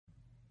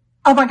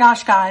Oh my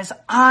gosh, guys,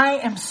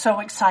 I am so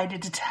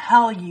excited to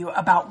tell you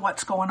about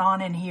what's going on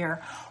in here.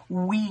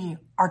 We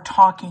are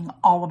talking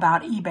all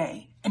about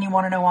eBay. And you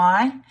want to know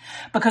why?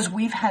 Because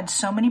we've had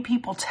so many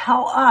people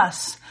tell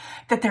us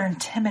that they're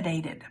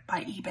intimidated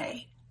by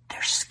eBay.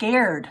 They're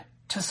scared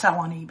to sell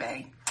on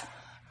eBay.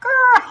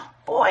 Girl,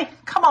 boy,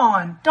 come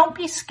on. Don't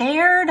be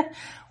scared.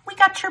 We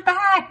got your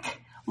back.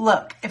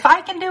 Look, if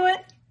I can do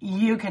it,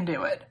 you can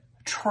do it.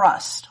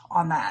 Trust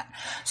on that.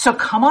 So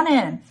come on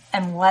in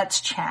and let's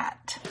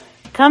chat.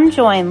 Come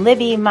join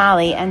Libby,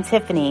 Molly, and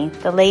Tiffany,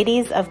 the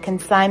ladies of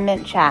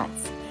Consignment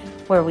Chats,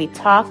 where we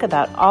talk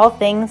about all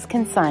things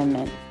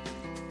consignment.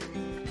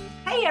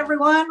 Hey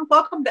everyone,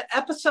 welcome to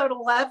episode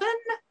 11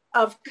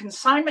 of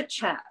Consignment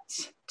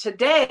Chats.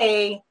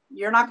 Today,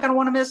 you're not going to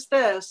want to miss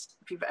this.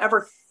 If you've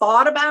ever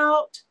thought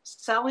about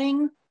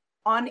selling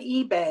on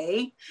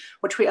eBay,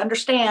 which we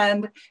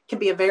understand can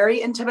be a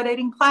very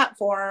intimidating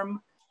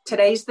platform,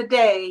 today's the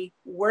day.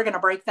 We're going to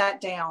break that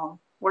down.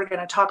 We're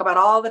going to talk about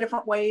all the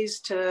different ways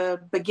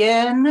to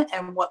begin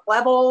and what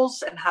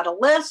levels and how to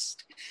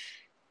list,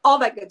 all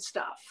that good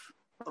stuff.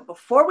 But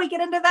before we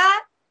get into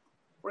that,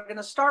 we're going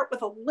to start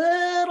with a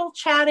little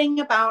chatting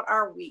about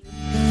our week.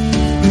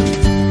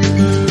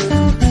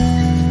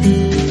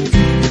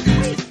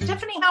 Hey,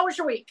 Tiffany, how was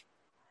your week?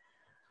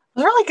 It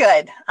was really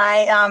good.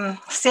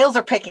 Sales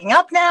are picking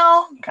up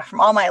now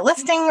from all my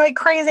listing like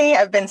crazy.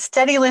 I've been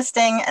steady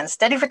listing and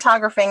steady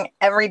photographing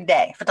every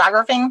day.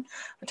 Photographing,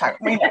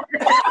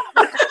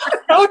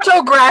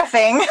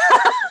 photographing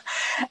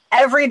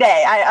every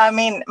day. I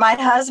mean, my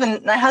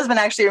husband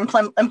actually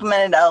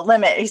implemented a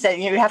limit. He said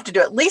you have to do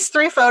at least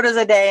 3 photos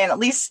a day and at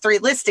least 3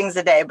 listings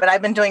a day. But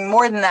I've been doing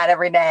more than that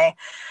every day,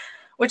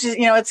 which is,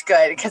 it's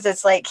good because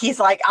it's like he's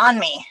like on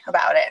me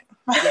about it.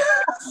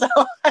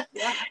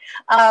 Yeah.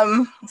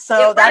 And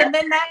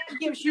then that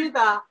gives you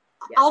the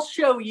I'll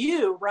show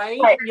you, right?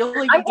 You'll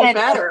even do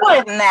better.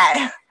 More than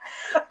that.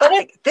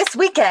 But this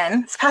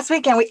past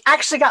weekend, we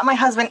actually got my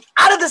husband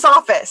out of this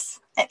office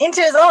and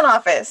into his own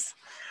office.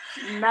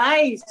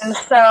 Nice. And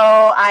so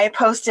I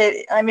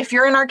posted, if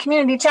you're in our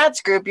community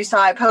chats group, you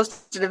saw I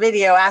posted a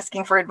video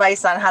asking for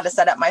advice on how to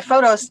set up my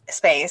photo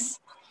space.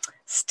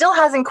 Still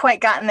hasn't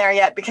quite gotten there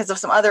yet because of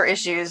some other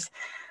issues.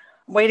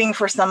 Waiting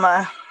for some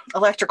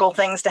electrical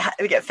things to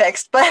get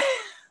fixed.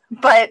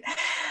 But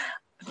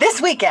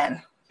this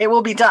weekend, it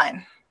will be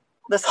done.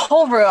 This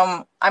whole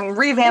room, I'm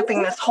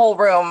revamping this whole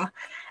room,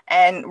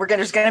 and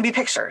there's going to be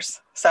pictures.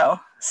 So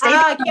stay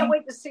tuned. I can't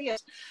wait to see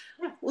it.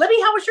 Libby,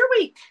 how was your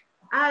week?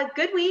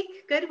 Good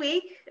week.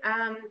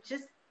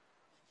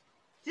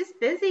 Just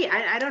busy.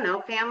 I don't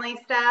know, family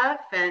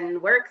stuff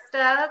and work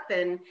stuff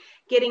and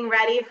getting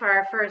ready for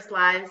our first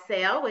live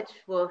sale, which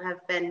will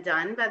have been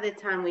done by the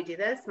time we do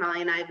this.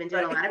 Molly and I have been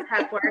doing a lot of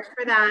prep work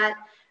for that.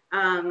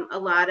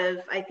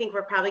 I think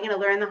we're probably going to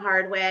learn the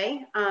hard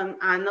way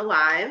on the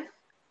live.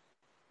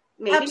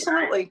 Maybe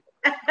absolutely.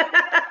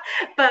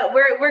 But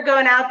we're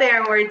going out there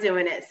and we're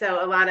doing it.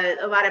 So a lot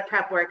of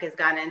prep work has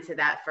gone into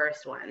that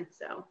first one.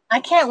 So I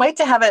can't wait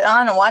to have it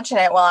on and watching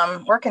it while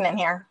I'm working in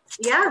here.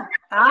 Yeah.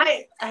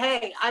 I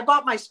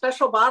bought my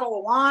special bottle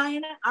of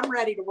wine. I'm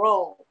ready to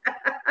roll.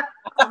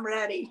 I'm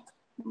ready.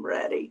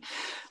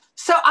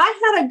 So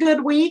I had a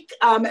good week.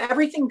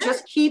 Everything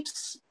just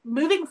keeps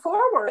moving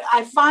forward.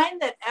 I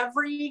find that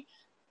every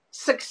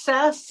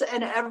success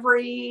and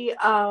every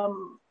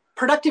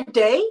productive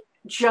day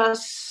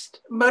just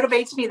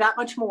motivates me that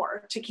much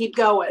more to keep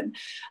going.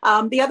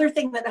 The other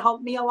thing that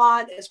helped me a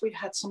lot is we've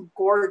had some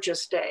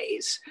gorgeous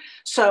days.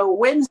 So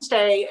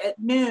Wednesday at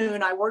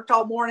noon, I worked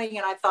all morning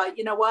and I thought,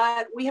 you know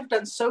what? We have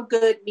done so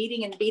good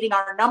meeting and beating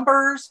our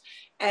numbers.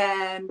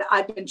 And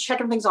I've been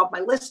checking things off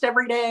my list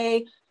every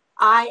day.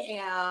 I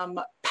am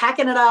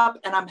packing it up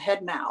and I'm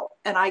heading out.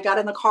 And I got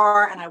in the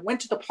car and I went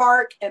to the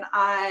park, and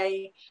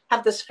I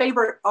have this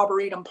favorite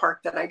Arboretum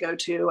park that I go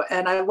to.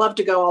 And I love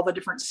to go all the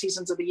different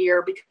seasons of the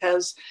year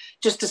because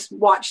just to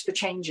watch the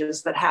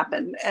changes that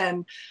happen.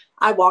 And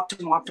I walked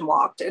and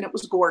it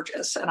was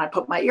gorgeous. And I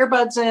put my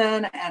earbuds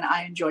in and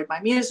I enjoyed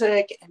my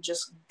music and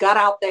just got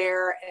out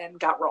there and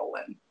got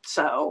rolling.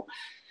 So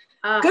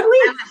good week.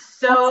 I was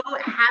so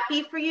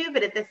happy for you,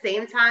 but at the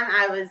same time,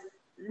 I was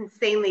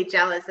insanely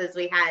jealous as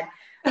we had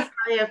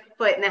probably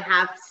 1.5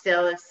 feet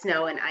still of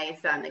snow and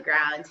ice on the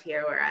ground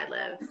here where I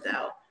live.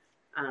 So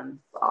I'm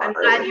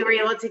glad you were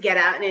able to get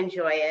out and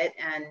enjoy it.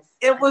 And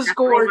it was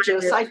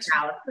gorgeous.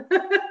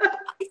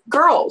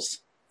 Girls,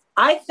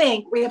 I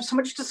think we have so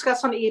much to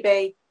discuss on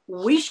eBay.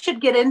 We should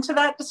get into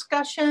that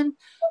discussion.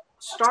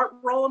 Start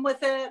rolling with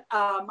it.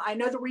 I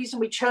know the reason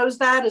we chose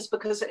that is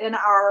because in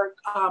our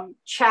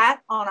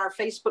chat on our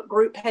Facebook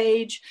group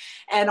page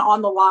and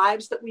on the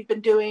lives that we've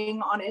been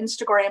doing on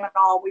Instagram and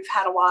all, we've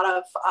had a lot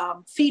of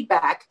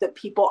feedback that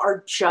people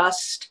are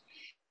just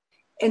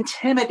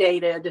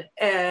intimidated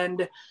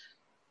and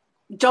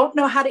don't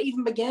know how to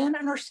even begin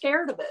and are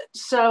scared of it.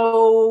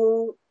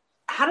 So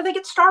how do they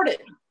get started?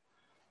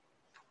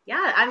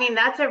 Yeah, I mean,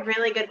 that's a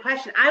really good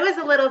question. I was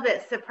a little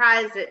bit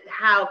surprised at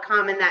how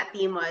common that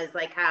theme was,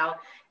 like how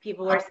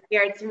people were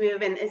scared to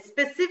move, and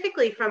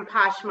specifically from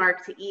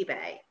Poshmark to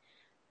eBay.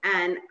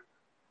 And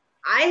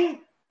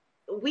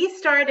we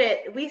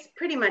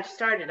pretty much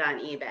started on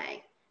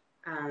eBay.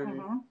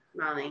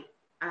 Molly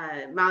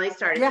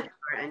started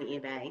on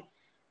eBay.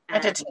 I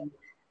did too.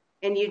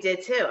 And you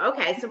did too.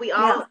 Okay, so we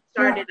all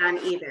started on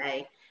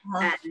eBay.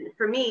 And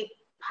for me,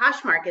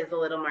 Poshmark is a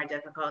little more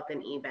difficult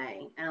than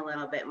eBay and a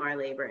little bit more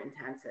labor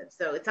intensive.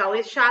 So it's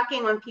always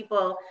shocking when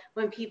people,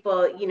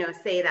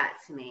 say that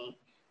to me.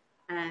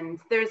 And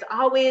there's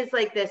always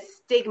like this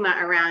stigma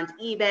around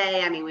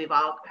eBay. I mean, we've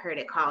all heard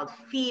it called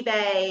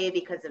Feebay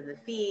because of the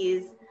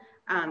fees.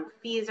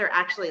 Fees are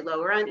actually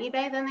lower on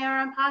eBay than they are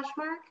on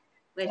Poshmark,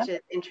 which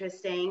is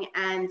interesting.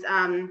 And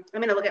I'm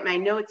going to look at my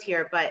notes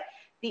here, but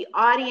the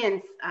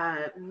audience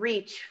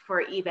reach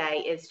for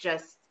eBay is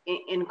just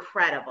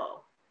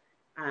incredible.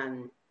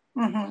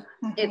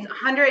 It's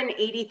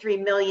 183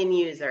 million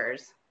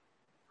users,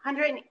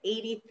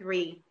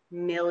 183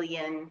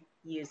 million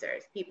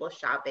users, people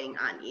shopping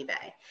on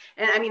eBay.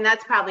 And I mean,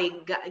 that's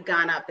probably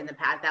gone up in the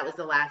past. That was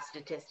the last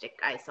statistic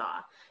I saw.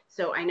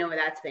 So I know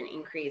that's been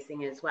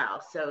increasing as well.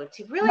 So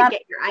to really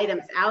get your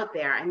items out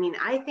there, I mean,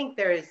 I think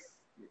it's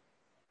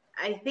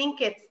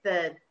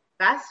the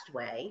best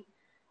way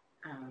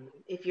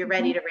if you're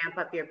ready to ramp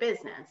up your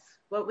business.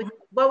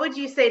 What would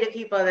you say to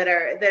people that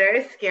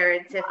are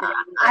scared, Tiffany?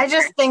 I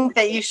just think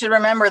that you should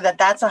remember that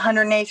that's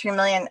 183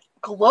 million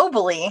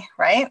globally,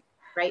 right?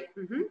 Right.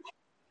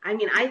 I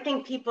mean, I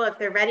think people, if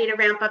they're ready to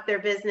ramp up their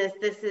business,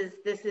 this is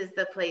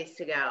the place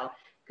to go,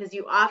 because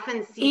you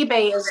often see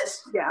eBay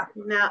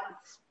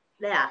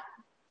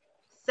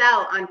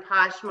sell on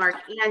Poshmark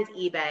and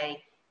eBay.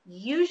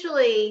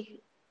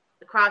 Usually,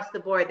 across the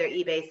board, their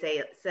eBay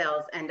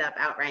sales end up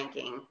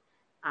outranking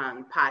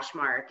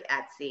Poshmark,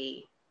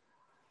 Etsy,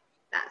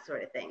 that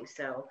sort of thing.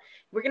 So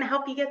we're going to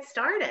help you get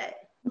started.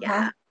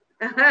 Yeah.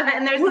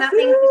 And there's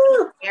nothing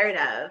to be scared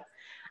of.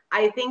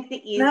 I think the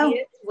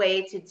easiest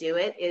way to do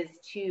it is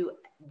to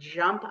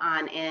jump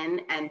on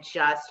in and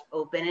just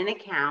open an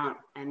account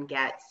and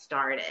get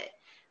started.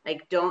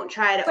 Like, don't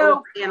try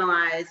to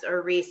overanalyze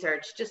or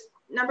research. Just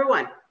number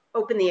one,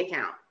 open the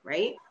account,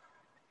 right?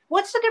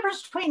 What's the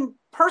difference between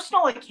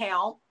personal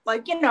account,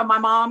 like, my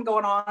mom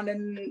going on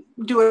and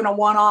doing a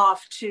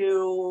one-off,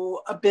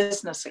 to a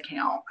business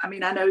account? I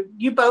mean, I know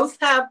you both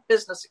have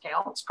business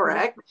accounts,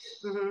 correct?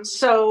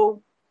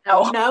 So,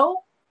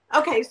 no?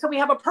 Okay, so we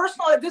have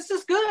this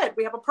is good.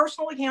 We have a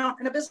personal account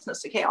and a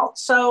business account.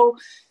 So,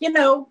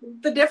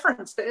 the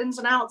difference, the ins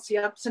and outs, the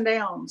ups and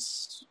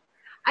downs.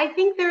 I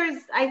think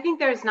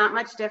there's not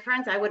much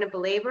difference. I wouldn't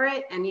belabor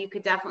it, and you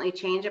could definitely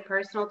change a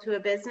personal to a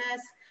business.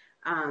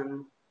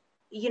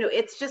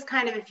 It's just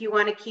kind of, if you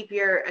want to keep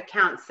your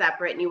account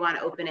separate and you want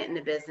to open it in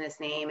the business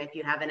name, if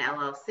you have an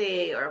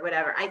LLC or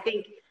whatever, I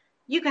think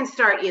you can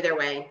start either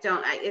way.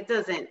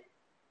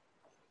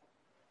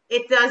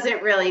 It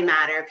doesn't really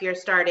matter if you're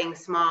starting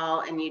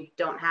small and you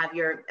don't have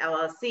your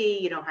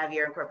LLC, you don't have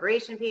your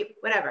incorporation,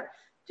 whatever.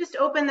 Just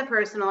open the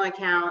personal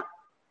account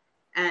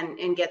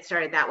and get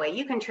started that way.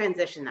 You can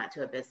transition that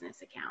to a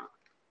business account.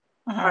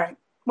 All right.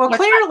 Well,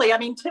 clearly, I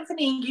mean,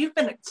 Tiffany, you've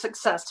been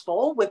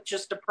successful with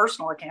just a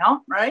personal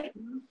account, right?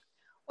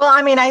 Well,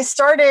 I mean, I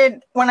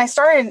started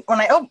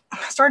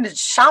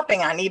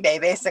shopping on eBay,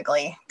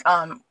 basically,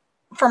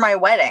 for my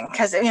wedding,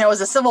 because it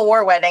was a Civil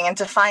War wedding, and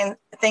to find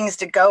things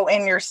to go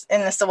in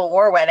the Civil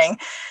War wedding,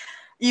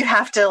 you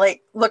have to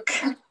look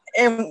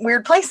in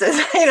weird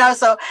places,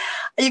 so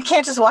you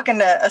can't just walk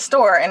into a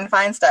store and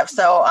find stuff.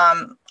 So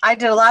I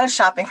did a lot of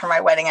shopping for my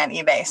wedding on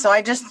eBay. So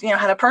I just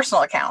had a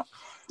personal account,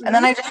 and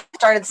then I just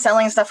started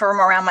selling stuff from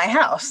around my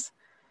house.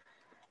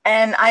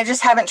 And I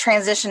just haven't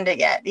transitioned it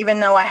yet, even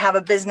though I have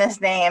a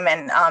business name,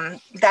 and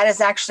that is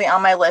actually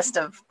on my list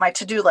of my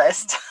to-do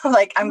list.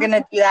 I'm going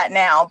to do that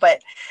now,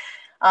 but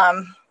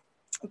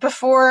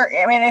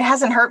it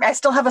hasn't hurt me. I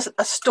still have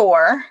a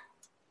store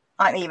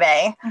on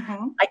eBay.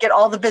 I get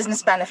all the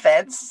business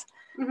benefits.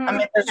 I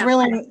mean,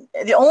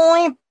 the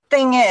only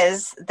thing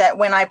is that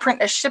when I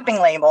print a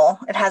shipping label,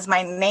 it has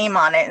my name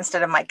on it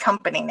instead of my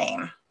company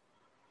name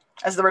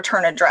as the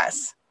return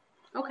address.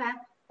 Okay.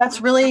 That's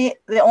really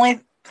the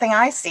only thing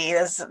I see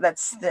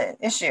that's the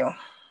issue.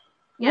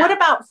 Yeah. What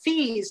about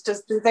fees?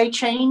 Do they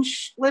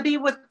change, Libby,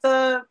 with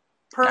the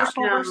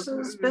personal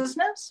versus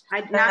business?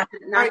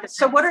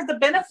 So what are the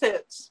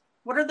benefits?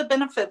 What are the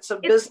benefits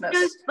of business?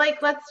 Just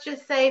let's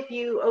just say if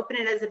you open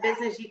it as a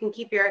business, you can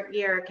keep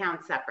your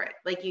account separate.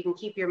 You can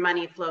keep your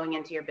money flowing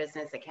into your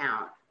business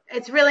account.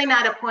 It's really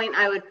not a point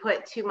I would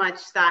put too much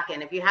stock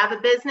in. If you have a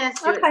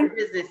business, do it in your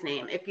business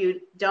name. If you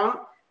don't,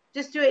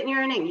 just do it in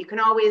your name. You can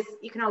always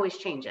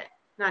change it.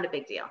 Not a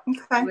big deal.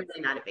 Okay. Really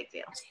not a big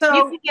deal. So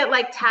you can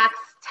get tax,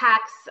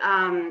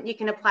 you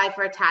can apply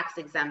for a tax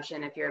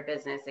exemption if you're a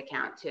business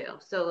account too.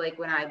 So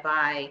when I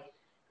buy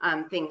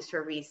things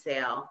for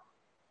resale,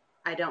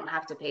 I don't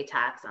have to pay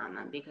tax on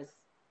them because,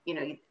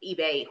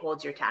 eBay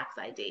holds your tax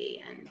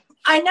ID. And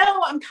I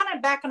know I'm kind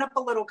of backing up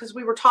a little because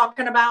we were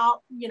talking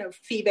about,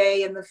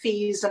 Feebay and the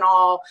fees and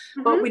all,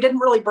 but we didn't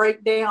really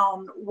break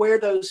down where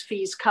those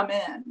fees come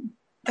in.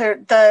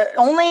 The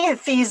only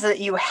fees that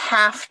you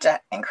have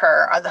to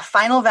incur are the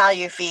final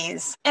value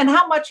fees. And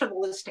how much are the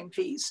listing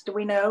fees? Do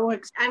we know?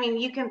 I mean,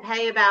 you can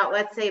pay about,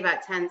 let's say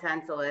about 10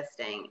 cents a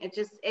listing.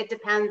 It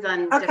depends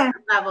on different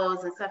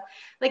levels and stuff.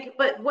 Like,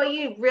 but what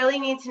you really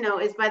need to know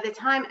is by the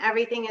time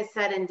everything is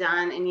said and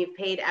done and you've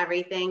paid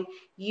everything,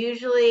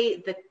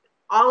 usually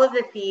all of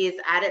the fees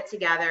added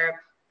together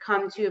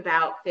come to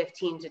about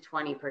 15 to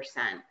 20%.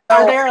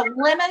 Are there a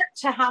limit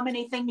to how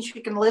many things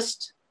you can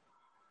list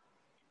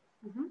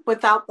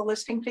without the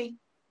listing fee?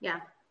 Yeah,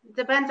 it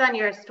depends on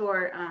your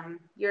store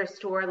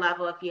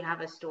level if you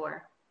have a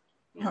store.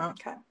 Yeah.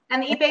 Okay.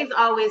 And eBay's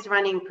always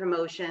running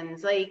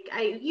promotions. Like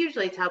I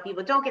usually tell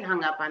people, don't get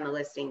hung up on the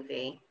listing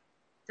fee.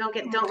 Don't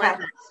let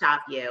that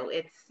stop you.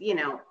 It's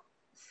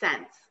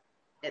cents.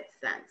 It's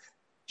cents.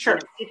 Sure.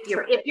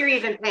 If you're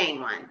even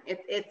paying one,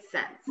 it's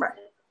cents. Right.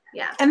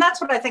 Yeah. And that's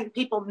what I think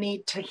people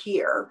need to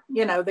hear,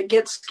 that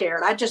get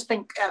scared. I just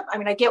think,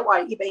 I get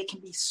why eBay can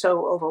be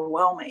so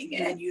overwhelming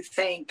and you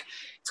think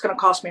it's going to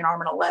cost me an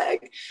arm and a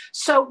leg.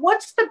 So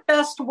what's the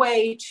best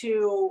way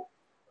to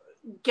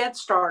get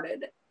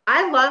started?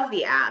 I love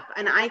the app,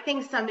 and I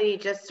think somebody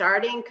just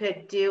starting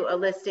could do a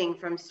listing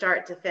from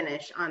start to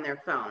finish on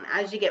their phone.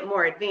 As you get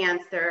more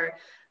advanced, there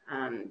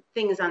are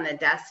things on the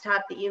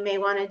desktop that you may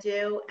want to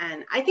do.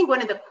 And I think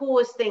one of the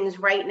coolest things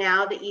right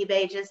now that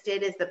eBay just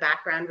did is the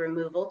background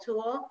removal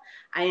tool.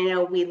 I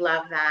know we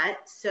love that.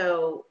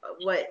 So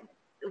what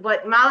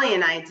Molly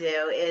and I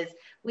do is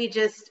we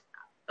just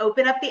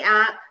open up the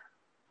app.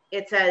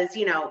 It says,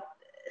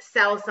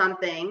 sell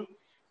something.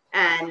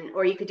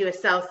 Or you could do a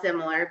sell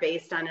similar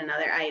based on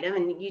another item,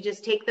 and you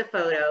just take the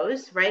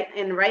photos, right?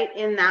 And right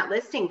in that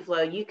listing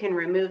flow, you can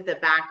remove the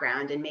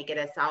background and make it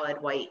a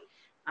solid white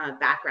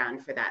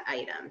background for that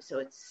item. So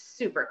it's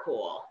super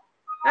cool.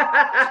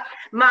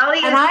 Molly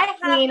is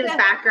queen of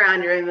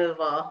background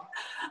removal.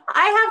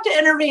 I have to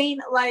intervene.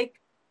 Like,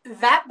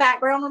 that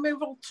background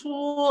removal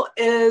tool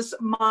is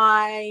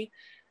my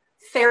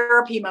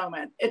therapy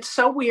moment. It's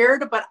so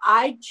weird, but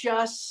I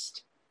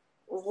just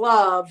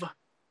love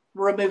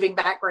removing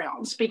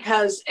backgrounds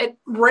because it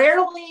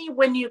rarely,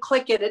 when you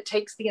click it, it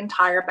takes the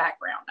entire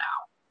background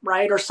out,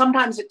 right? Or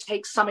sometimes it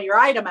takes some of your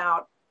item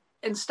out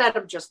instead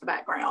of just the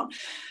background.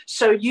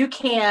 So you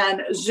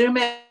can zoom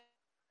in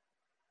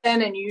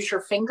and use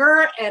your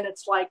finger, and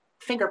it's like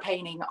finger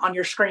painting on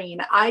your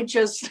screen. I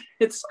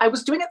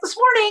was doing it this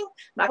morning.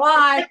 Not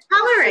why. It's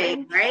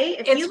coloring, right?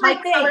 If you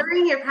like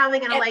coloring, you're probably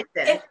going to like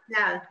this.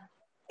 Yeah.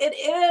 It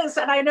is.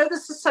 And I know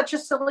this is such a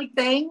silly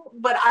thing,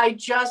 but I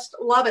just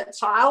love it.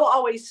 So I'll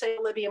always say,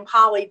 Libby and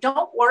Polly,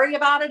 don't worry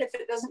about it. If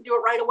it doesn't do it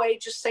right away,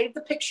 just save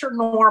the picture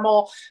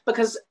normal,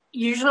 because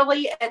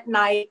usually at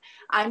night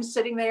I'm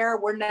sitting there,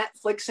 we're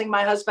Netflixing,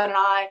 my husband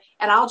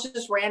and I'll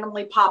just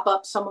randomly pop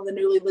up some of the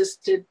newly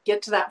listed,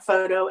 get to that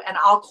photo, and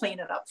I'll clean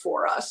it up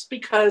for us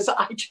because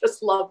I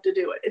just love to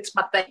do it. It's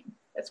my thing.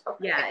 It's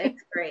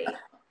great.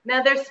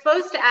 Now they're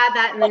supposed to add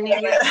that in the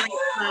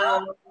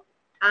new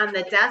on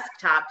the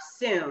desktop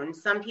soon.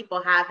 Some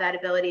people have that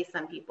ability,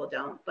 some people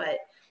don't. But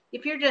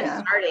if you're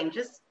just starting,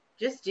 just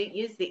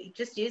use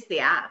the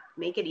app.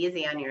 Make it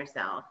easy on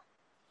yourself.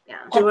 Yeah.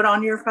 Do it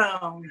on your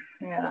phone.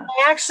 Yeah.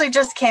 I actually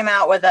just came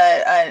out with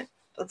a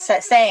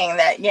saying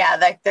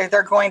that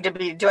they're going to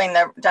be doing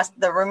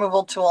the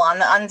removal tool on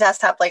the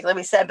desktop, like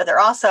Libby said, but they're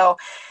also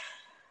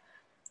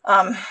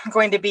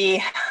going to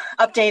be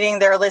updating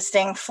their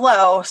listing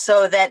flow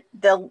so that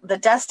the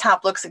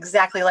desktop looks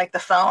exactly like the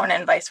phone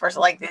and vice versa.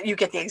 Like you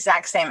get the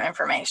exact same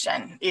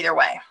information either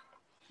way.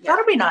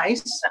 That'll be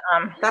nice.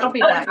 That'll be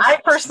nice.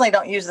 I personally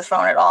don't use the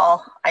phone at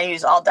all. I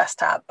use all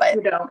desktop, but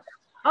you don't.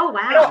 Oh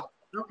wow.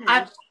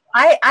 Okay.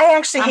 I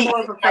actually hate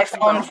using my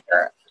phone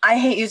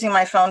using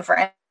my phone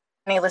for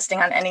any listing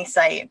on any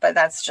site, but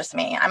that's just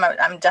me.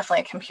 I'm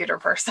definitely a computer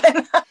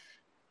person.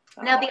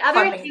 Now, the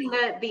other thing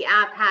that the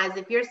app has,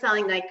 if you're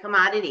selling like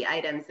commodity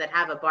items that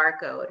have a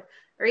barcode,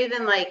 or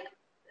even like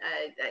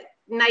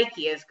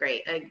Nike is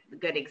a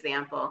good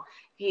example.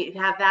 If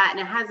you have that and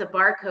it has a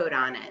barcode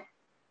on it,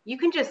 you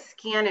can just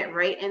scan it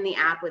right in the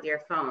app with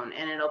your phone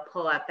and it'll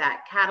pull up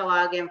that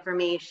catalog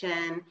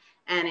information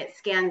and it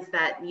scans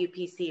that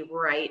UPC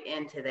right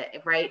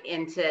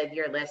into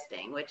your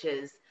listing, which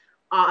is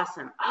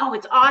awesome. Oh,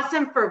 it's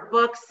awesome for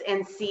books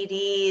and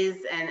CDs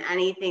and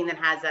anything that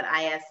has that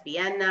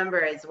ISBN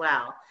number as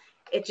well.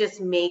 It just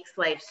makes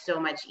life so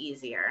much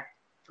easier.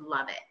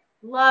 Love it.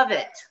 Love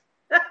it.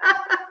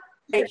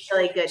 It's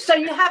really good. So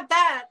you have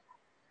that.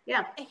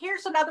 Yeah.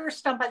 Here's another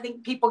stump I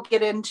think people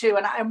get into.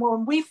 And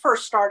when we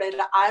first started,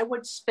 I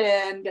would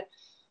spend,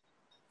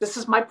 this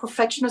is my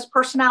perfectionist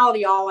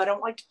personality, y'all. I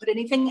don't like to put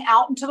anything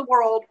out into the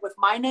world with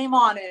my name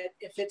on it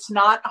if it's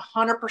not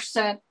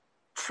 100%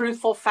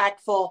 truthful,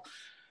 factful,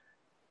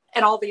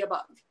 and all the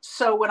above.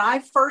 So when I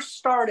first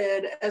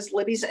started as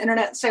Libby's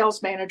internet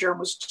sales manager and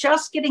was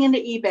just getting into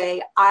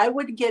eBay, I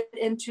would get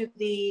into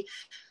the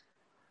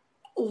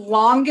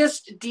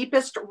longest,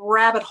 deepest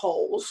rabbit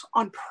holes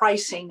on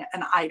pricing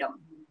an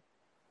item.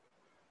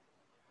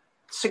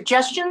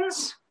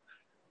 Suggestions?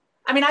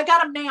 I mean, I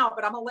got them now,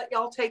 but I'm going to let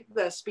y'all take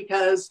this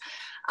because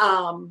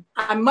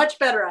I'm much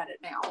better at it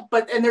now,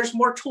 and there's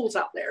more tools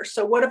out there.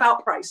 So what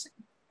about pricing?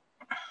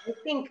 I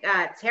think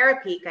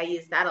Terapeak, I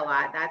use that a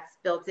lot. That's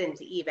built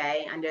into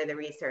eBay under the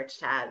research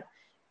tab.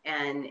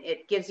 And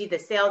it gives you the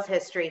sales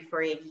history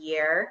for a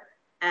year,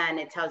 and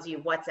it tells you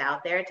what's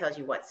out there. It tells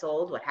you what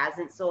sold, what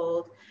hasn't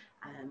sold.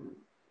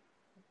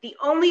 The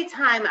only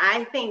time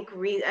I think,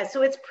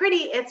 so it's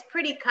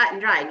pretty cut and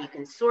dry. You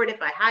can sort it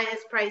by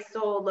highest price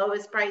sold,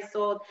 lowest price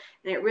sold,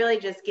 and it really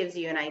just gives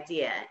you an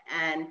idea.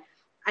 And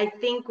I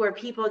think where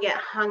people get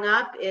hung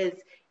up is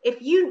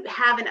if you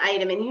have an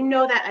item and you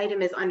know that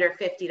item is under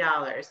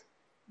 $50,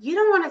 you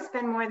don't want to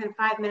spend more than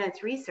 5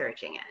 minutes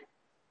researching it.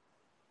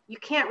 You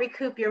can't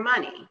recoup your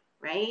money,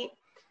 right?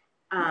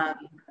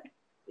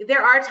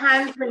 There are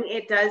times when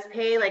it does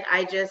pay. Like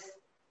I just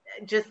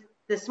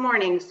this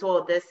morning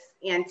sold this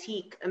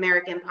antique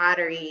American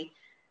pottery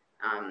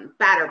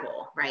batter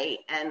bowl, right?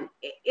 And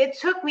it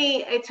took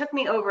me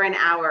over an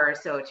hour or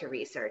so to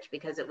research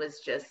because it was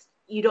just,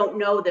 you don't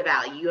know the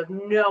value. You have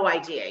no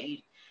idea.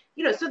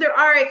 You know, so there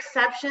are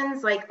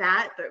exceptions like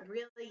that, but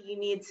really you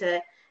need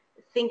to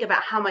think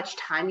about how much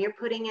time you're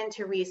putting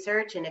into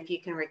research and if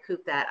you can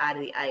recoup that out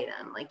of the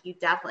item. Like you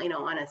definitely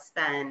don't want to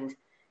spend,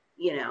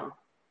 you know,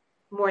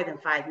 more than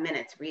 5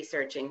 minutes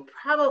researching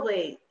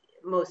probably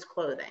most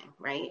clothing,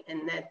 right?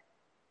 And the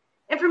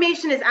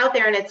information is out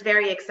there and it's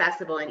very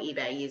accessible in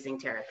eBay using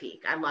Terapeak.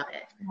 I love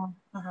it.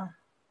 Uh-huh.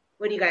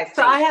 What do you guys think?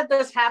 So I had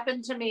this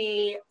happen to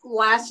me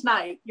last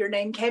night. Your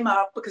name came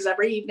up because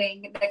every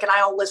evening Nick and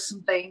I will list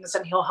some things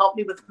and he'll help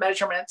me with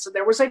measurements. And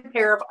there was a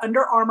pair of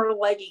Under Armour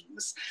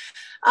leggings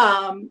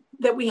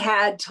that we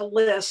had to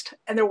list,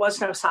 and there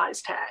was no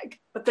size tag,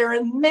 but they're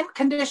in mint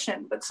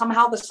condition, but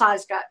somehow the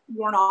size got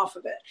worn off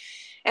of it.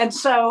 And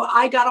so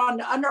I got on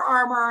to Under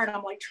Armour and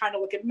I'm like trying to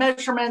look at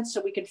measurements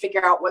so we could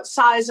figure out what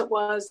size it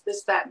was,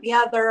 this, that, and the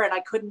other. And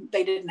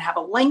they didn't have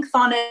a length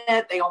on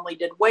it. They only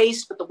did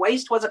waist, but the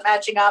waist wasn't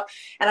matching up.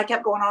 And I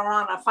kept going on and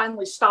on. I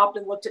finally stopped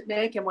and looked at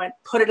Nick and went,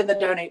 put it in the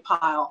donate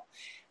pile.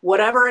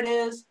 Whatever it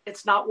is,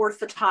 it's not worth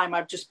the time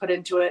I've just put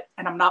into it,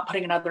 and I'm not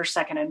putting another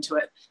second into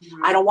it.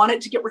 Mm-hmm. I don't want it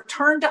to get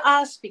returned to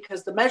us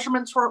because the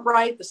measurements weren't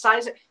right, the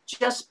size,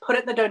 just put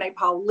it in the donate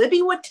pile.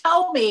 Libby would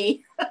tell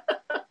me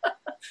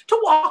to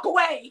walk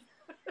away.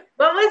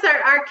 What was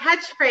our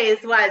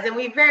catchphrase was, and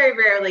we very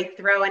rarely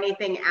throw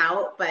anything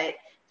out, but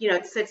you know,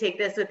 so take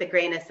this with a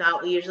grain of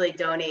salt. We usually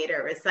donate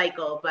or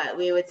recycle, but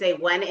we would say,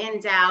 when in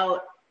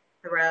doubt,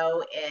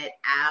 throw it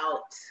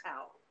out.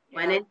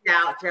 When in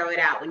doubt, throw it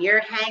out. When you're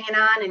hanging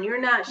on and you're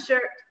not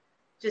sure,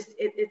 just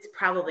it's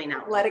probably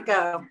not. Let it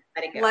go.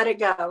 Let it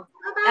go.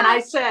 Bye-bye. And I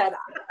said,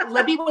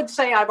 Libby would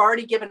say, I've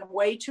already given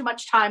way too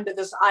much time to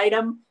this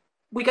item.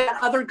 We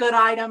got other good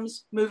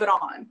items. Move it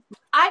on.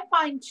 I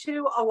find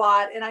too a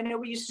lot, and I know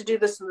we used to do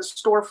this in the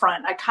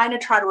storefront. I kind of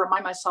try to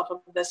remind myself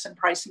of this in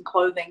pricing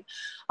clothing.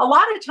 A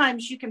lot of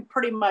times you can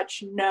pretty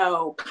much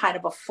know kind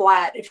of a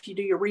flat if you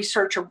do your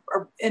research or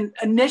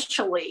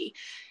initially.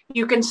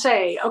 You can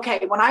say,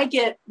 okay, when I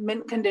get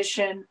mint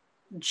condition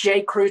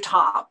J. Crew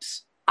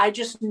tops, I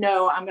just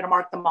know I'm going to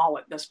mark them all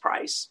at this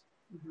price.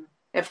 Mm-hmm.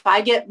 If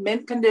I get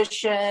mint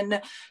condition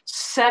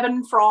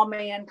 7 for All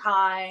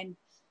Mankind,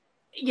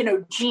 you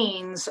know,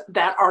 jeans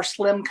that are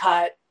slim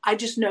cut, I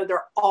just know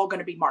they're all going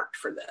to be marked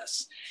for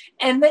this.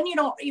 And then you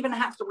don't even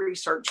have to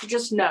research. You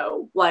just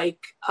know, like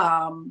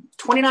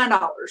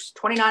 $29.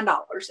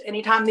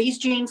 Anytime these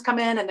jeans come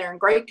in and they're in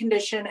great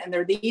condition and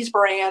they're these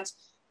brands,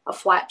 a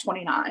flat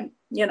 29,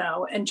 you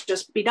know, and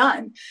just be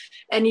done.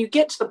 And you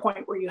get to the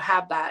point where you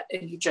have that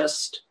and you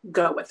just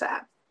go with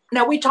that.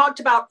 Now, we talked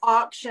about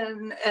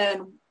auction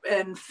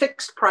and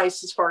fixed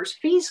price as far as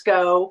fees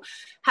go.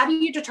 How do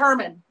you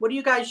determine? What do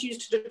you guys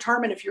use to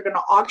determine if you're going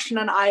to auction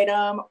an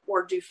item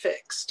or do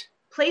fixed?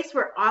 Place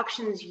where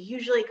auctions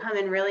usually come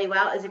in really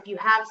well is if you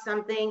have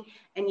something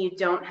and you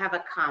don't have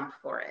a comp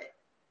for it.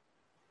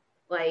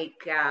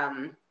 Like,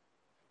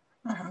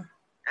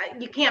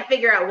 you can't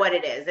figure out what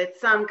it is. It's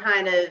some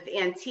kind of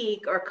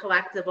antique or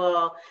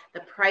collectible.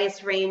 The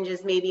price range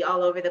is maybe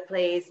all over the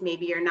place.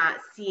 Maybe you're not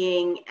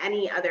seeing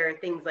any other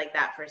things like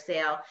that for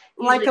sale.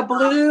 Usually, like a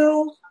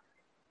blue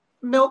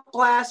milk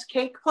glass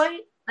cake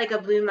plate? Like a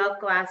blue milk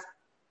glass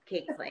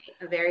cake plate,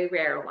 a very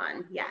rare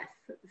one, yes.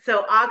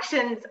 So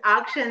auctions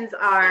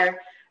are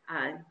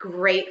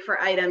great for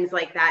items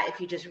like that if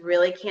you just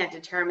really can't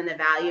determine the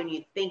value and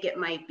you think it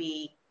might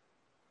be,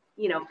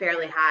 you know,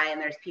 fairly high and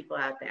there's people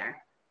out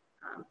there.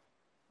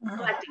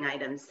 Collecting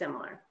items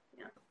similar.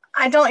 Yeah.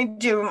 I don't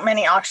do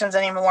many auctions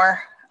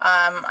anymore.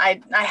 I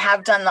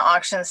have done the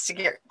auctions to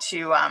get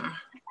to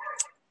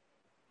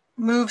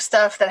move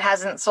stuff that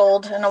hasn't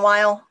sold in a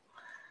while,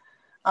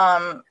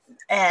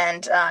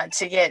 and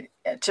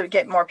to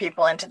get more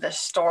people into the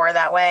store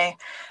that way.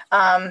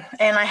 And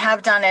I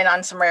have done it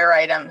on some rare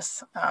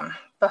items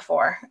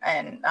before,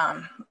 and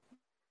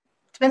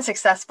it's been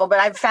successful, but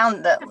I've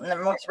found that in the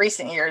most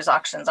recent years,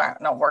 auctions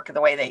don't work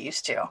the way they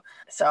used to.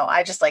 So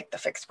I just like the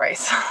fixed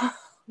price.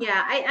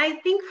 Yeah, I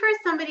think for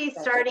somebody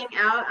starting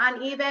out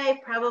on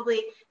eBay,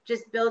 probably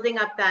just building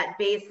up that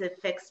base of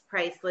fixed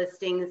price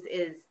listings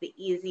is the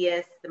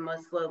easiest, the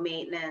most low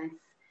maintenance.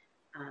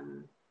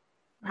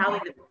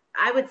 Probably,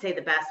 I would say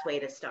the best way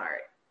to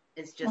start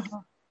is just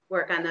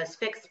work on those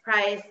fixed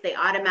price. They'll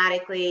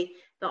automatically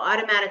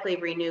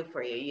renew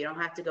for you. You don't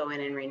have to go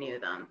in and renew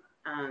them.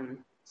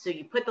 So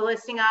you put the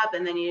listing up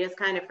and then you just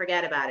kind of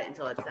forget about it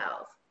until it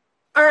sells.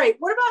 All right.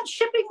 What about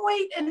shipping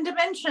weight and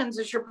dimensions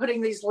as you're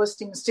putting these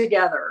listings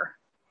together?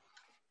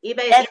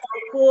 eBay is so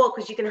cool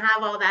because you can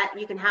have all that.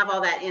 You can have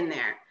all that in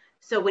there.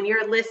 So when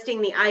you're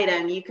listing the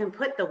item, you can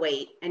put the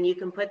weight and you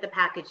can put the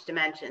package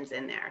dimensions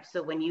in there.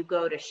 So when you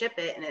go to ship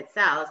it and it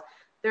sells,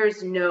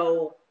 there's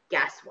no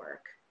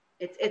guesswork.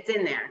 It's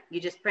in there. You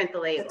just print the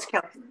label.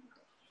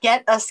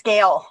 Get a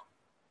scale.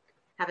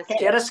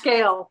 Get a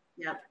scale.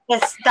 Yep.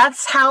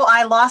 That's how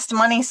I lost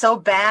money so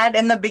bad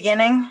in the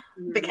beginning,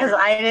 because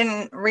I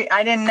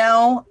didn't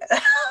know,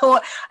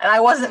 and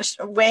I wasn't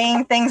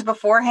weighing things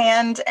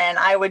beforehand, and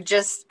I would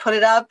just put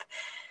it up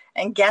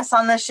and guess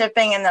on the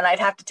shipping, and then I'd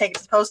have to take it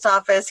to the post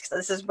office, because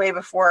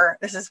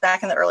this is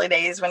back in the early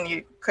days when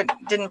you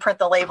didn't print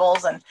the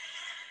labels, and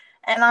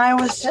I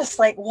was just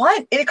like,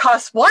 what? It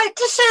costs what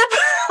to ship?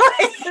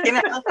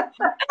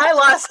 I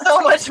lost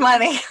so much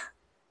money.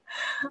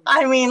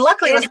 I mean,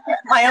 luckily it was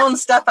my own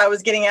stuff I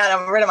was getting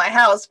rid of my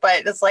house,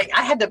 but it's like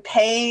I had to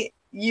pay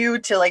you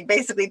to like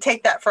basically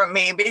take that from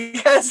me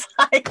because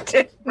I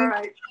didn't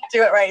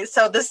do it right.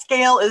 So the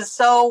scale is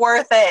so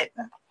worth it.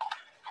 Yeah.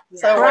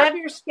 So grab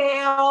your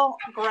scale,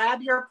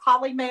 grab your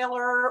poly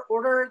mailer,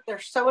 they're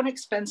so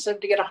inexpensive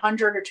to get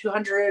 100 or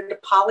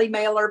 200 poly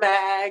mailer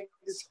bags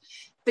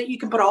that you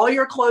can put all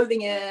your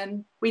clothing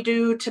in. We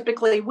do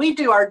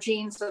our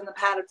jeans in the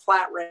padded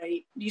flat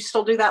rate. You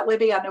still do that,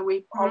 Libby? I know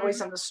we always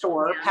in the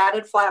store. Yeah.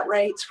 Padded flat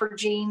rates for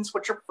jeans,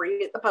 which are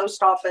free at the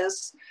post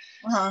office.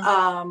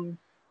 And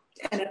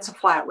it's a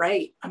flat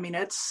rate. I mean,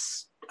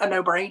 it's a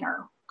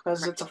no-brainer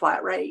because it's a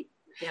flat rate.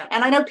 Yeah.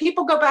 And I know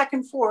people go back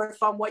and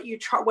forth on what you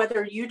charge,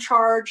 whether you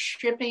charge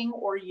shipping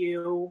or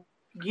you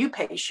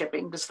pay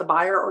shipping, just the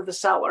buyer or the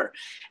seller.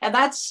 And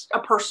that's a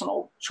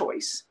personal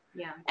choice.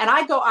 Yeah. And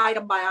I go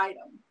item by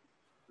item.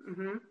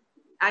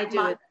 I do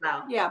as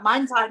well. Yeah.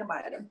 Mine's item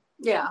by item.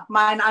 Yeah.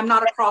 Mine, I'm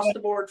not across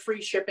the board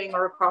free shipping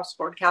or across the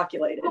board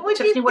calculated.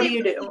 Tiffany, what do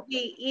you do?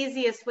 The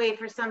easiest way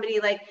for somebody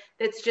like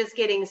that's just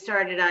getting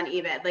started on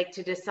eBay, like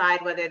to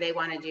decide whether they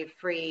want to do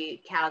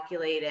free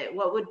calculated,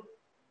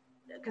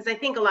 because I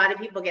think a lot of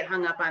people get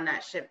hung up on the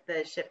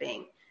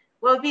shipping.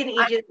 What would be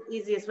the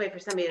easiest way for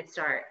somebody to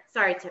start?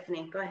 Sorry,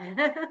 Tiffany, go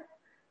ahead.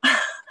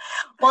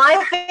 Well,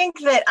 I think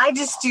that I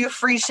just do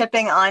free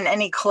shipping on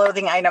any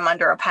clothing item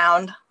under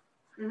 £1.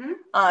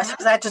 So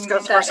that just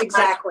goes first.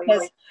 Exactly.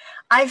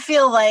 I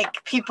feel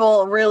like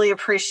people really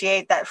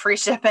appreciate that free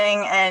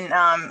shipping, and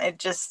I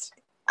just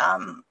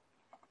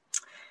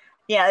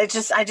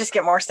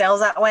get more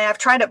sales that way. I've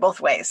tried it both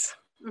ways,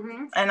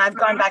 and I've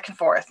gone back and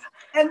forth.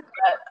 And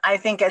I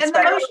think it's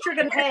better. The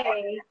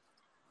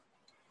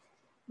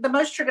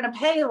most you're going to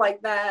pay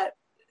like that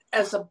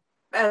as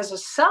a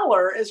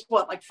seller is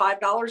what, like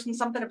 $5 and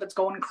something if it's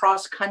going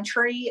cross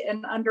country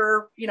and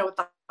under, with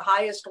the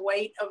highest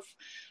weight of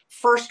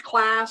first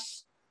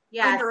class.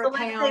 Yeah, under so a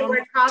pound,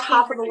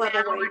 top of the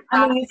level weight.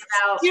 It's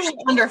usually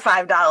under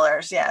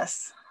 $5.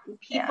 Yes.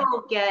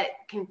 People get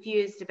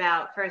confused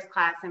about first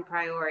class and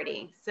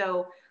priority.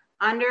 So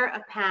under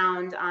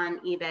 £1 on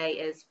eBay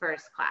is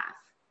first class.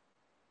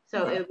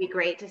 So it would be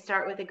great to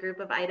start with a group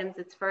of items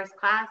that's first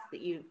class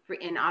that you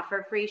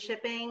offer free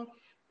shipping,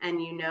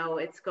 and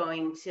it's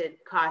going to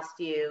cost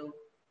you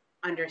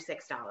under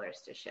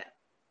 $6 to ship.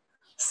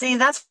 See,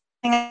 that's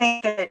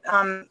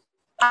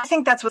I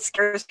think that's what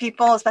scares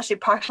people, especially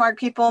Poshmark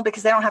people,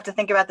 because they don't have to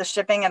think about the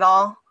shipping at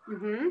all.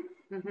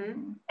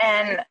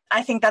 And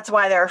I think that's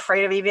why they're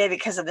afraid of eBay,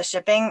 because of the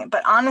shipping.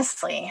 But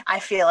honestly, I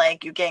feel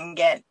like you can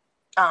get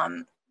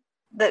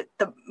the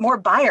more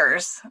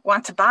buyers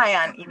want to buy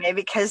on eBay,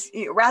 because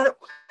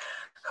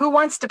who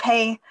wants to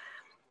pay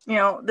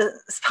the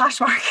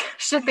Poshmark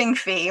shipping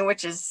fee,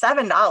 which is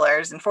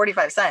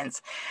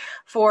 $7.45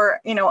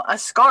 for a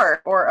scarf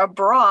or a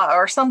bra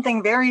or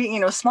something very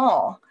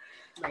small,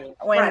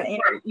 when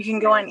you can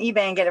go on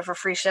eBay and get it for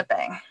free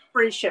shipping.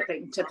 Free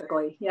shipping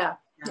typically. Yeah.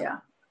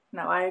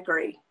 No, I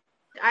agree.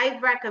 I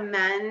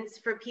recommend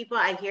for people,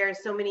 I hear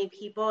so many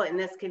people, and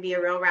this can be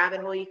a real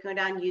rabbit hole you can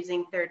go down,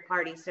 using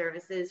third-party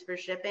services for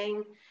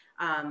shipping,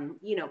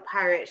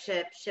 Pirate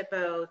Ship,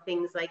 Shippo,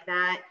 things like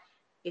that.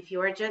 If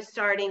you're just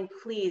starting,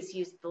 please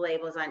use the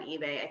labels on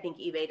eBay. I think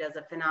eBay does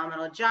a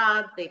phenomenal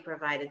job. They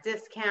provide a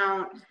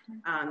discount.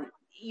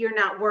 You're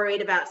not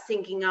worried about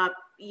syncing up,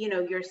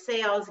 your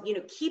sales.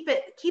 Keep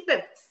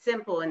it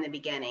simple in the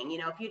beginning.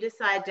 If you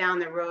decide down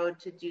the road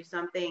to do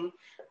something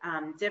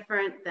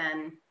different,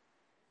 then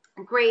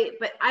great.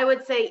 But I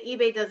would say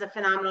eBay does a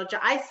phenomenal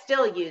job. I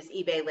still use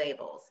eBay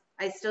labels.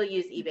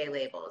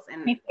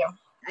 And me too.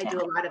 I do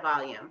a lot of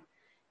volume,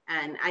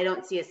 and I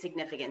don't see a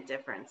significant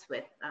difference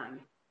with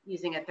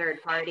using a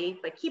third party,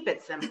 but keep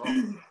it simple.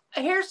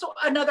 Here's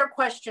another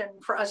question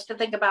for us to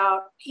think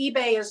about.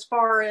 eBay, as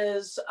far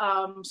as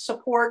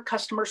support,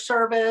 customer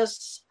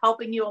service,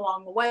 helping you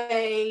along the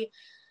way,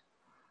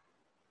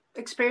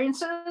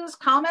 experiences,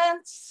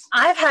 comments?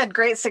 I've had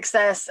great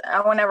success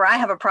whenever I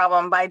have a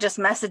problem by just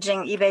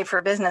messaging eBay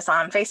for Business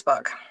on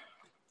Facebook.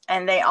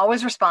 And they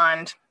always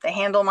respond. They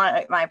handle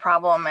my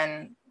problem,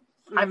 and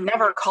I've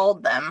never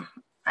called them.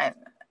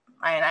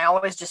 I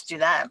always just do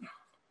that.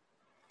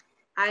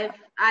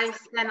 I've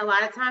spent a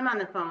lot of time on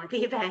the phone with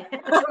eBay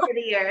over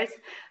the years.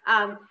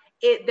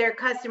 Their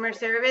customer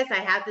service, I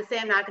have to say,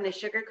 I'm not going to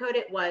sugarcoat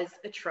it, was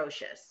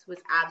atrocious. Was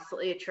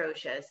absolutely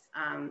atrocious.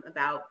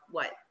 About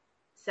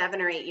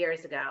 7 or 8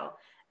 years ago,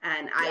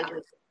 and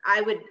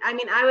I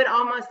would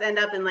almost end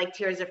up in like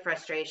tears of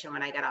frustration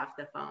when I got off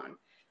the phone.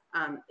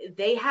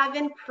 They have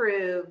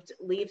improved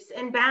leaps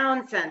and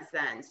bounds since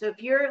then. So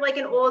if you're like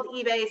an old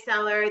eBay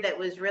seller that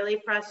was really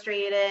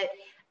frustrated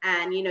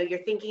and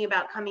you're thinking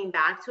about coming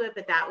back to it,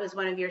 but that was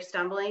one of your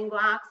stumbling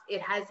blocks, it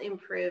has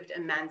improved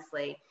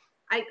immensely.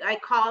 I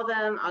call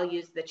them, I'll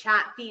use the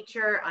chat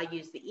feature, I'll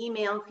use the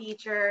email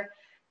feature,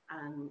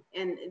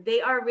 and they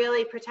are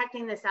really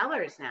protecting the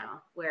sellers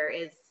now,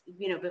 whereas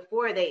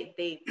before they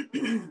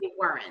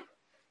weren't.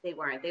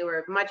 They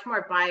were much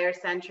more buyer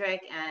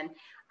centric, and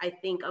I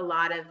think a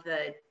lot of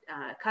the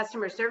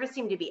customer service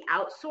seemed to be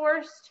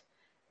outsourced.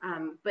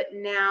 But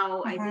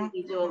now I think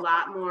they do a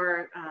lot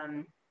more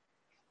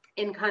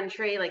in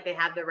country, like they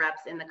have the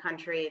reps in the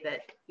country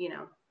that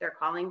they're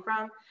calling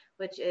from,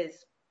 which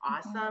is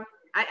awesome.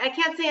 I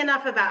can't say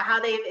enough about how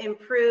they've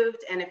improved.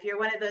 And if you're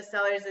one of those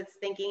sellers that's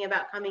thinking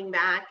about coming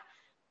back,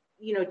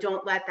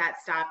 don't let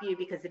that stop you,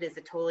 because it is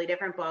a totally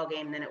different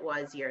ballgame than it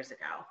was years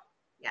ago.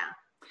 Yeah.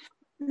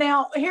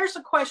 Now, here's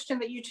a question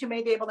that you two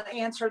may be able to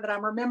answer that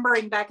I'm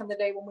remembering back in the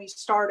day when we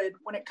started,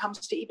 when it comes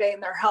to eBay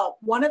and their help.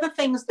 One of the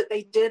things that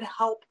they did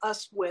help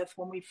us with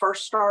when we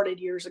first started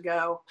years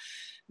ago,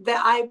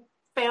 that I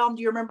found,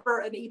 you remember,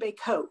 an eBay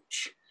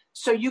coach.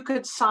 So you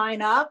could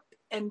sign up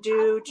and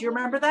do you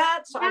remember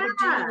that? So I would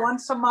do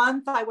once a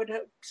month, I would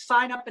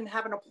sign up and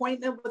have an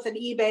appointment with an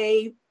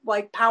eBay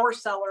like power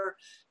seller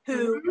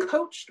who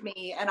coached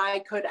me, and I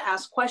could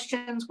ask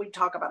questions. We'd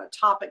talk about a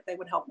topic. They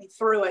would help me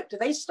through it. Do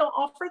they still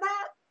offer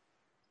that?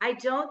 I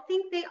don't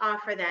think they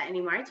offer that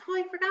anymore. I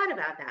totally forgot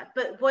about that.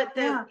 But what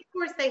the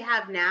course they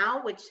have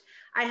now, which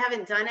I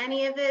haven't done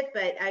any of it,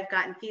 but I've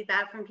gotten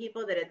feedback from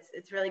people that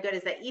it's really good,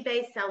 is that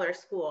eBay Seller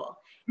School.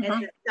 It's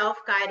a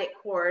self-guided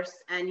course,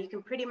 and you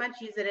can pretty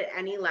much use it at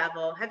any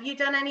level. Have you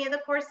done any of the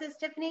courses,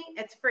 Tiffany?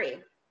 It's free.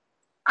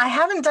 I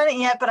haven't done it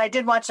yet, but I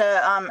did watch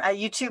a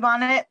YouTube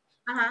on it.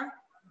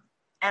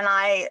 And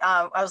I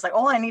was like,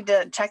 I need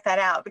to check that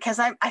out, because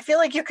I feel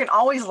like you can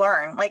always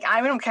learn. Like,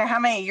 I don't care how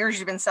many years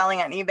you've been selling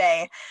on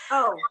eBay.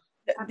 Oh,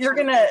 you're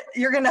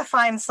gonna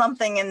find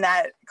something in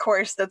that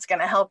course that's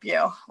gonna help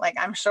you. Like,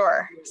 I'm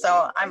sure.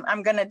 So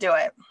I'm gonna do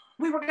it.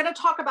 We were going to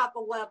talk about the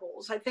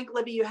levels. I think,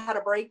 Libby, you had a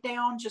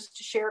breakdown just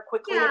to share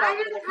quickly. Yeah, about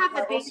I just have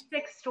the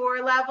basic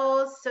store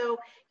levels. So,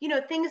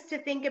 things to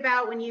think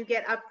about when you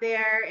get up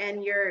there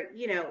and you're,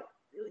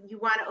 you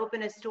want to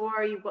open a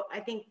store. I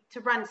think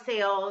to run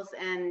sales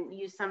and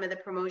use some of the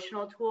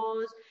promotional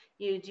tools,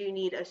 you do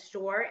need a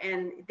store.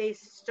 And they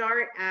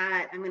start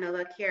at, I'm going to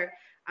look here.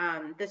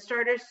 The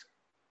starter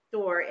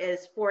store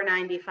is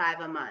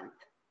 $4.95 a month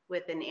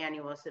with an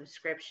annual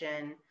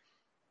subscription.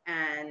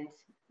 And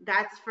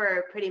that's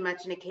for pretty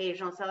much an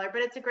occasional seller,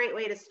 but it's a great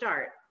way to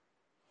start.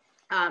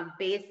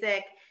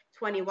 Basic,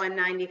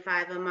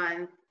 $21.95 a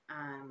month,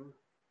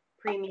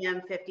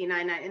 premium,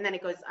 $59.99, and then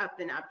it goes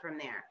up and up from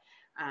there.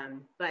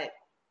 But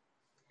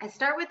I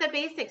start with the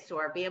basic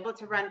store, be able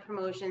to run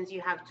promotions.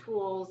 You have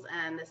tools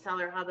and the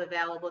Seller Hub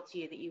available to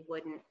you that you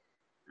wouldn't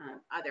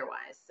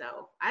otherwise.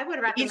 So I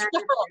would recommend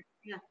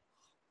it.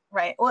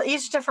 Right. Well,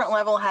 each different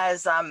level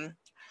has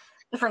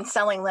different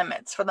selling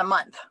limits for the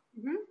month.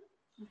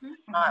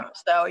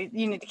 So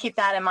you need to keep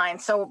that in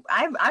mind. So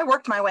I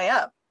worked my way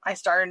up. I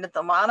started at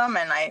the bottom,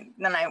 and I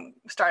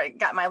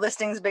got my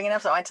listings big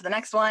enough, so I went to the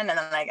next one, and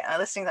then I got my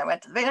listings, I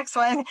went to the next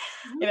one.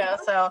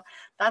 So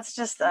that's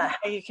just how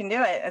you can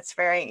do it. It's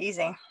very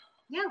easy.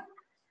 Yeah.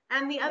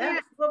 And the other,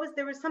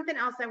 there was something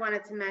else I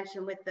wanted to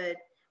mention with the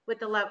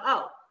level.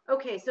 Oh,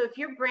 okay. So if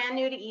you're brand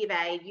new to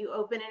eBay, you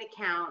open an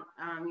account,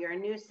 you're a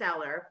new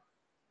seller,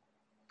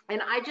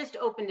 and I just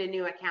opened a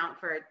new account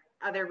for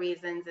other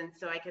reasons, and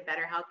so I could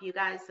better help you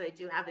guys. So I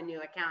do have a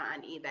new account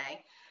on eBay.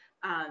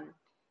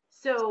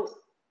 So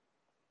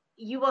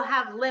you will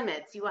have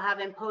limits, you will have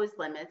imposed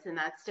limits, and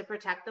that's to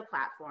protect the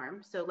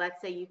platform. So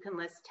let's say you can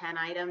list 10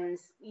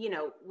 items,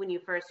 when you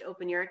first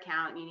open your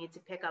account, you need to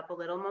pick up a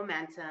little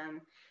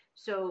momentum.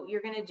 So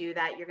you're going to do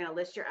that. You're going to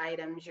list your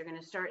items, you're going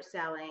to start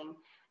selling,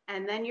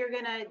 and then you're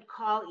going to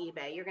call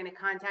eBay. You're going to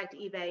contact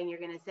eBay, and you're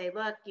going to say,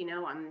 look,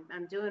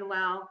 I'm doing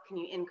well. Can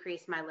you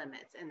increase my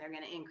limits? And they're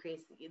going to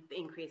increase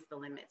the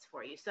limits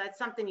for you. So that's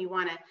something you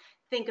want to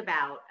think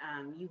about.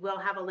 You will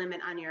have a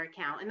limit on your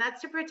account, and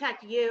that's to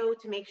protect you,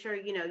 to make sure,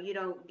 you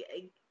don't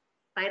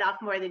bite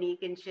off more than you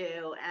can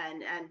chew,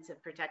 and to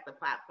protect the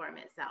platform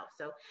itself.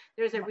 So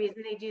there's a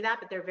reason they do that,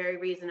 but they're very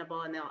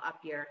reasonable, and they'll up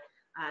your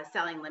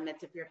selling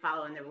limits if you're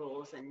following the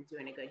rules and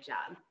doing a good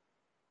job.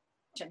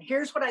 And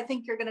here's what I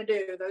think you're going to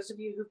do. Those of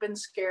you who've been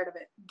scared of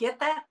it, get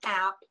that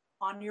app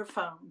on your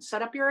phone,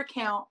 set up your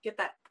account, get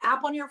that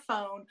app on your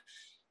phone.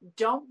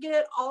 Don't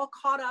get all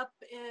caught up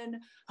in,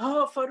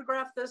 oh,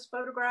 photograph this,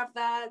 photograph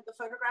that. The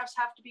photographs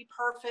have to be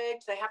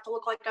perfect. They have to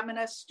look like I'm in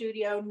a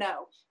studio.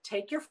 No,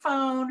 take your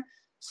phone,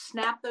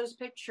 snap those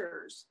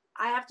pictures.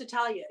 I have to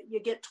tell you,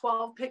 you get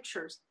 12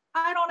 pictures.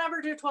 I don't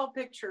ever do 12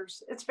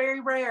 pictures. It's very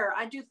rare.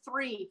 I do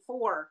 3,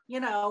 4,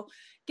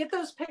 get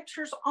those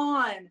pictures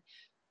on,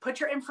 put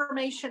your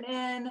information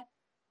in,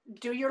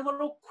 do your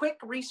little quick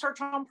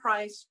research on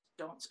price.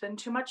 Don't spend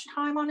too much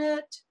time on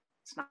it.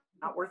 It's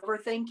not worth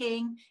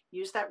overthinking.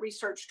 Use that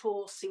research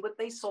tool, see what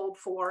they sold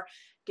for,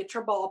 get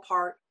your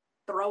ballpark,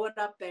 throw it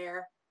up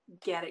there,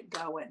 get it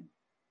going.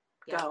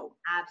 Go.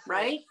 Absolutely.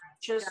 Right?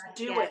 Just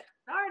do it.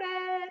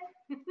 Started.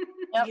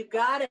 Yep. You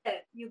got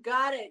it. You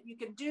got it. You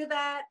can do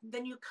that.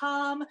 Then you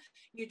come,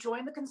 you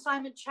join the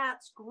Consignment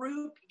Chats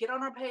group, get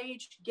on our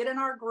page, get in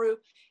our group,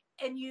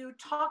 and you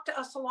talk to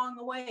us along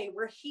the way.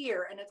 We're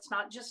here, and it's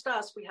not just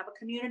us. We have a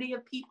community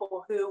of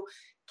people who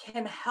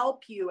can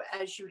help you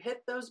as you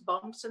hit those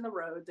bumps in the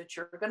road that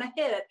you're going to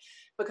hit.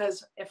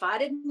 Because if I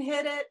didn't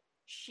hit it,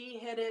 she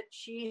hit it,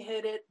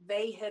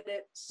 they hit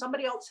it,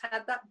 somebody else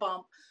had that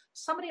bump,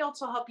 somebody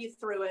else will help you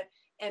through it.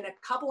 And a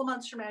couple of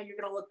months from now, you're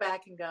going to look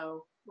back and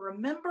go,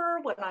 remember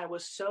when I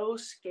was so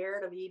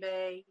scared of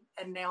eBay,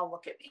 and now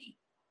look at me.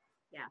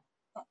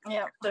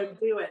 Yeah.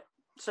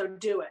 So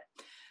do it.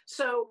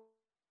 So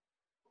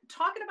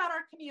talking about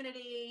our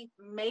community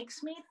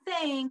makes me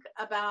think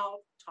about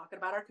talking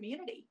about our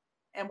community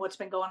and what's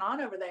been going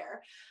on over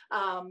there.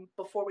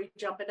 Before we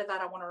jump into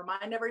that, I want to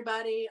remind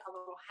everybody a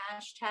little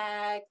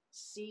hashtag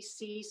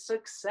CC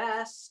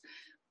Success.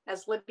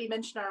 As Libby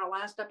mentioned in our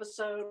last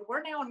episode,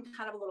 we're now in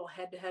kind of a little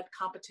head-to-head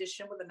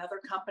competition with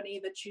another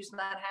company that's using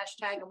that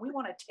hashtag, and we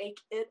want to take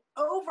it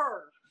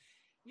over.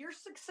 Your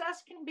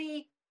success can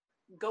be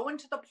going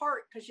to the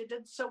park because you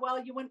did so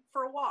well, you went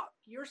for a walk.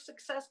 Your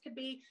success could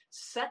be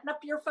setting up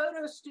your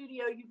photo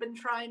studio you've been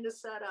trying to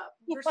set up.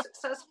 Your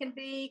success can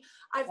be,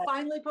 I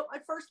finally put my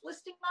first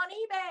listing on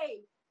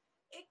eBay.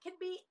 It can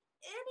be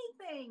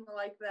anything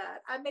like that.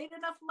 I made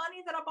enough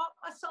money that I bought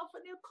myself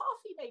a new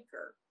coffee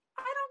maker.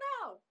 I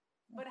don't know.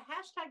 But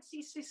hashtag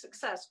CC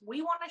Success.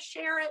 We want to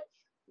share it.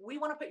 We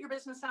want to put your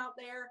business out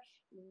there.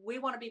 We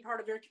want to be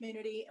part of your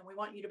community, and we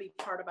want you to be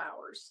part of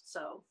ours.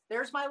 So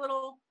there's my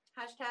little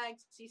hashtag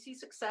CC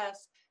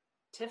Success.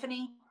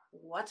 Tiffany,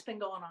 what's been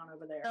going on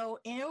over there? So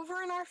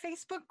over in our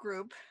Facebook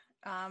group,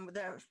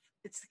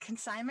 it's the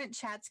Consignment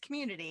Chats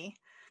community.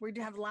 We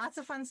do have lots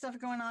of fun stuff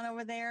going on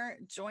over there.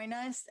 Join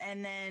us.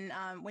 And then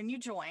when you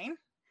join,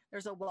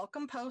 there's a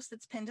welcome post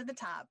that's pinned to the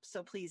top.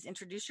 So please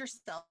introduce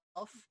yourself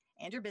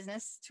and your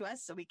business to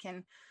us so we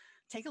can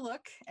take a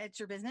look at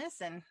your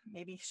business and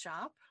maybe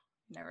shop.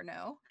 You never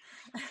know.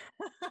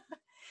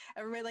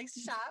 Everybody likes to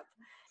shop.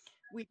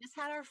 We just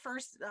had our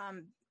first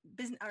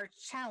our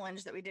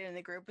challenge that we did in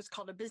the group. Was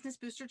called a Business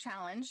Booster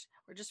Challenge.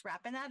 We're just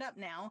wrapping that up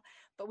now,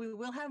 but we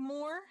will have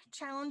more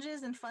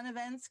challenges and fun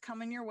events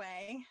coming your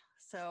way.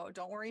 So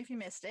don't worry if you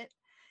missed it.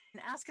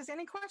 And ask us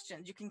any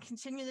questions. You can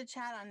continue the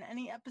chat on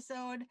any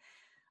episode.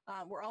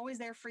 We're always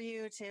there for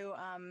you to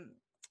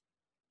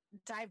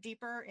dive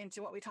deeper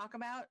into what we talk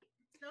about.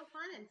 So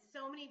fun, and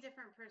so many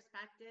different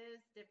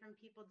perspectives. Different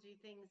people do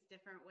things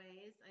different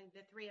ways.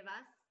 The three of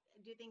us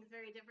do things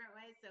very different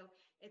ways. So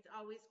it's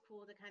always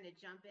cool to kind of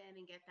jump in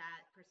and get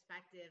that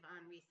perspective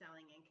on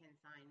reselling and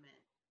consignment.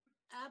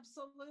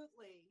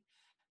 Absolutely.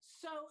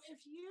 So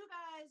if you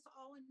guys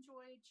all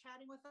enjoyed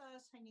chatting with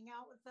us, hanging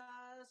out with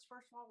us,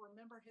 first of all,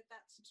 remember, hit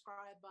that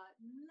subscribe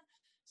button.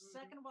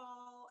 Second of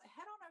all,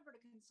 head on over to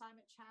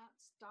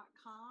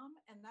consignmentchats.com,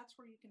 and that's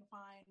where you can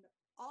find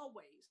all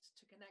ways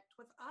to connect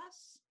with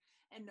us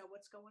and know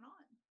what's going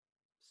on.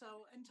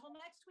 So until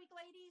next week,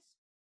 ladies,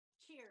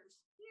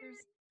 cheers. Cheers.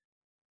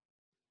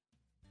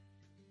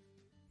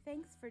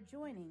 Thanks for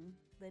joining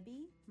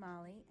Libby,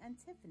 Molly, and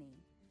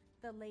Tiffany,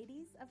 the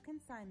ladies of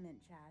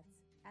Consignment Chats,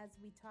 as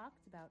we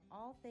talked about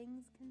all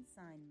things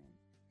consignment.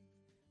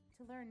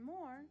 To learn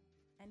more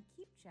and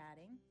keep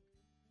chatting,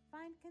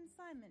 find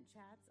Consignment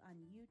Chats on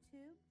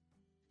YouTube,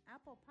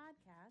 Apple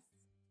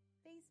Podcasts,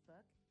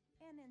 Facebook,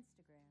 and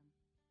Instagram.